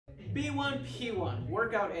B1, P1,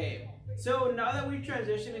 workout A. So now that we've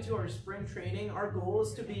transitioned into our spring training, our goal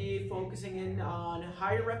is to be focusing in on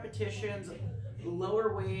higher repetitions,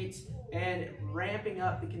 lower weights, and ramping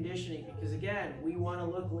up the conditioning, because again, we want to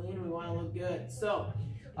look lean, we want to look good. So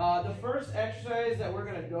the first exercise that we're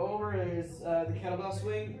going to go over is the kettlebell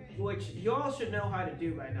swing, which you all should know how to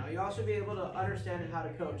do by now. You all should be able to understand how to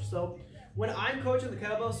coach. So when I'm coaching the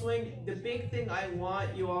kettlebell swing, the big thing I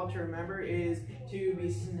want you all to remember is to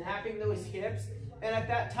be snapping those hips, and at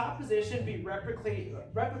that top position be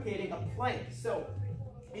replicating a plank. So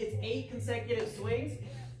it's 8 consecutive swings.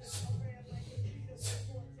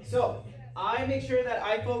 So I make sure that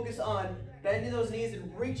I focus on bending those knees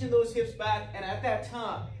and reaching those hips back, and at that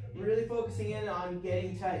top, really focusing in on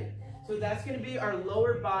getting tight. So that's going to be our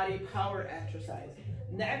lower body power exercise.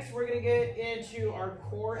 Next, we're going to get into our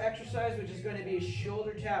core exercise, which is going to be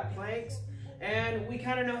shoulder tap planks. And we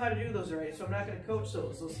kind of know how to do those already, so I'm not going to coach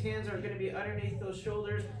those. Those hands are going to be underneath those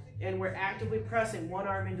shoulders, and we're actively pressing one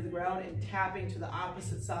arm into the ground and tapping to the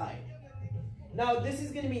opposite side. Now, this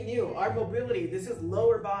is going to be new. Our mobility, this is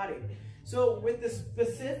lower body. So with the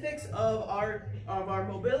specifics of our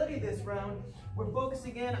mobility this round, we're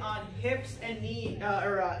focusing in on hips and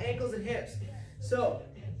ankles and hips. So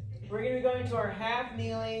we're going to be going to our half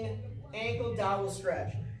kneeling ankle dowel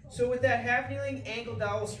stretch. So with that half kneeling ankle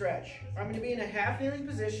dowel stretch, I'm going to be in a half kneeling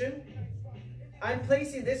position. I'm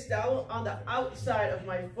placing this dowel on the outside of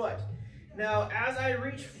my foot. Now, as I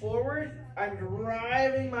reach forward, I'm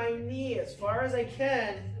driving my knee as far as I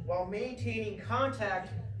can while maintaining contact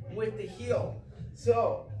with the heel.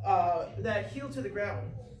 So that heel to the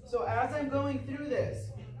ground. So as I'm going through this,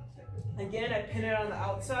 again, I pin it on the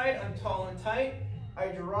outside. I'm tall and tight. I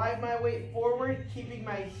drive my weight forward, keeping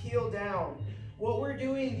my heel down. What we're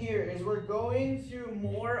doing here is we're going through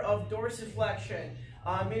more of dorsiflexion,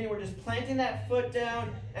 meaning we're just planting that foot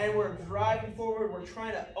down and we're driving forward. We're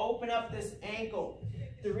trying to open up this ankle.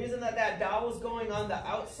 The reason that that dowel is going on the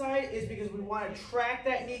outside is because we want to track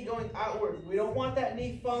that knee going outward. We don't want that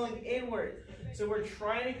knee falling inward. So we're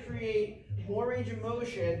trying to create more range of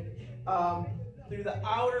motion through the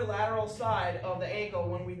outer lateral side of the ankle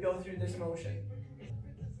when we go through this motion.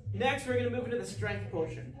 Next, we're going to move into the strength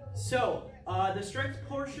portion. So the strength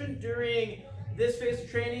portion during this phase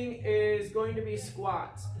of training is going to be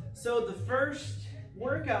squats. So the first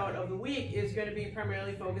workout of the week is going to be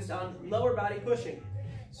primarily focused on lower body pushing.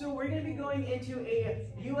 So we're going to be going into a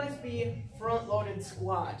USB front-loaded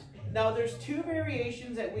squat. Now there's 2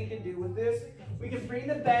 variations that we can do with this. We can bring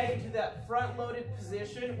the bag into that front-loaded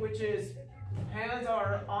position, which is hands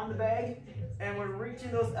are on the bag and we're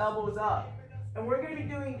reaching those elbows up. And we're going to be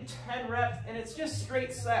doing 10 reps, and it's just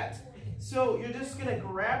straight sets. So you're just going to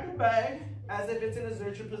grab the bag as if it's in a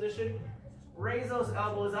Zercher position, raise those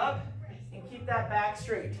elbows up, and keep that back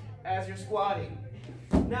straight as you're squatting.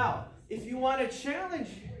 Now, if you want to challenge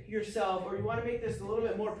yourself or you want to make this a little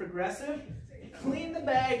bit more progressive, clean the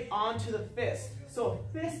bag onto the fist. So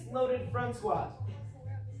fist-loaded front squat.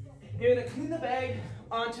 You're going to clean the bag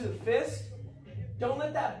onto the fist. Don't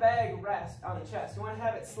let that bag rest on the chest. You want to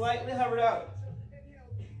have it slightly hovered out.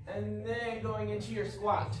 And then going into your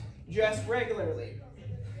squat, just regularly.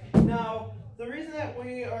 Now, the reason that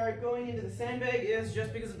we are going into the sandbag is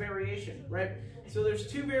just because of variation, right? So there's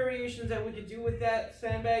 2 variations that we could do with that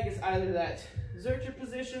sandbag. Is either that Zercher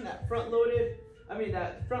position, that front-loaded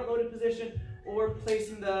position, or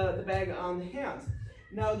placing the bag on the hands.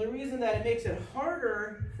 Now, the reason that it makes it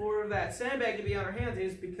harder for that sandbag to be on our hands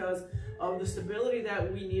is because of the stability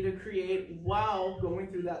that we need to create while going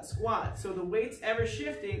through that squat. So the weight's ever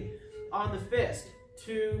shifting on the fist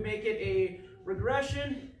to make it a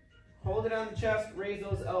regression. Hold it on the chest, raise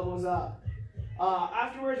those elbows up.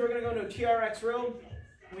 Afterwards, we're going to go into a TRX row.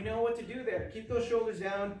 We know what to do there. Keep those shoulders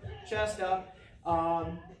down, chest up.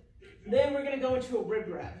 Then we're going to go into a rib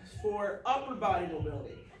grab for upper body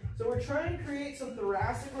mobility. So we're trying to create some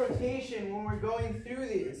thoracic rotation when we're going through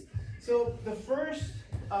these. So the first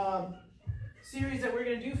series that we're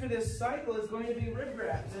going to do for this cycle is going to be rib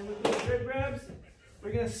grabs. And with these rib grabs,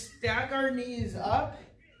 we're going to stack our knees up.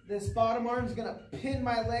 This bottom arm is going to pin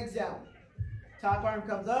my legs down. Top arm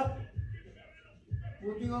comes up.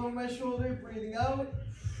 Looking over my shoulder, breathing out.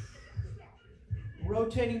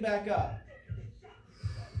 Rotating back up.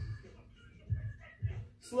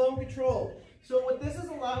 Slow and controlled. So what this is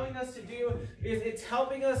allowing us to do is it's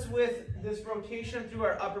helping us with this rotation through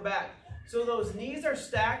our upper back. So those knees are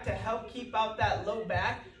stacked to help keep out that low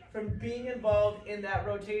back from being involved in that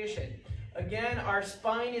rotation. Again, our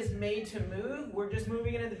spine is made to move. We're just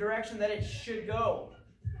moving it in the direction that it should go.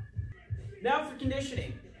 Now for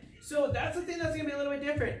conditioning. So that's the thing that's going to be a little bit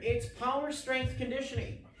different. It's power strength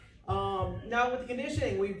conditioning. Now with the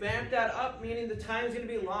conditioning, we vamp that up, meaning the time is going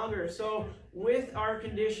to be longer. So with our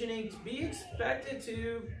conditioning, be expected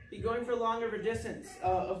to be going for longer of a distance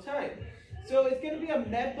of time. So it's going to be a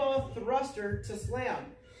med ball thruster to slam.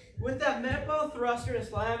 With that med ball thruster to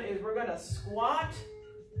slam is we're going to squat,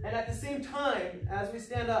 and at the same time, as we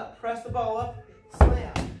stand up, press the ball up,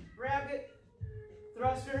 slam. Grab it,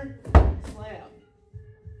 thruster, slam.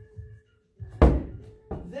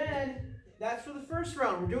 Then, that's for the first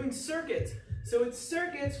round. We're doing circuits. So it's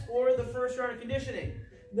circuits for the first round of conditioning.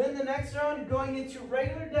 Then the next round, going into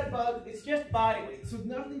regular dead bug, it's just body weight. So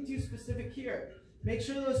nothing too specific here. Make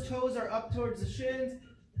sure those toes are up towards the shins,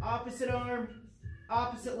 opposite arm,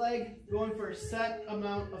 opposite leg, going for a set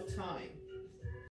amount of time.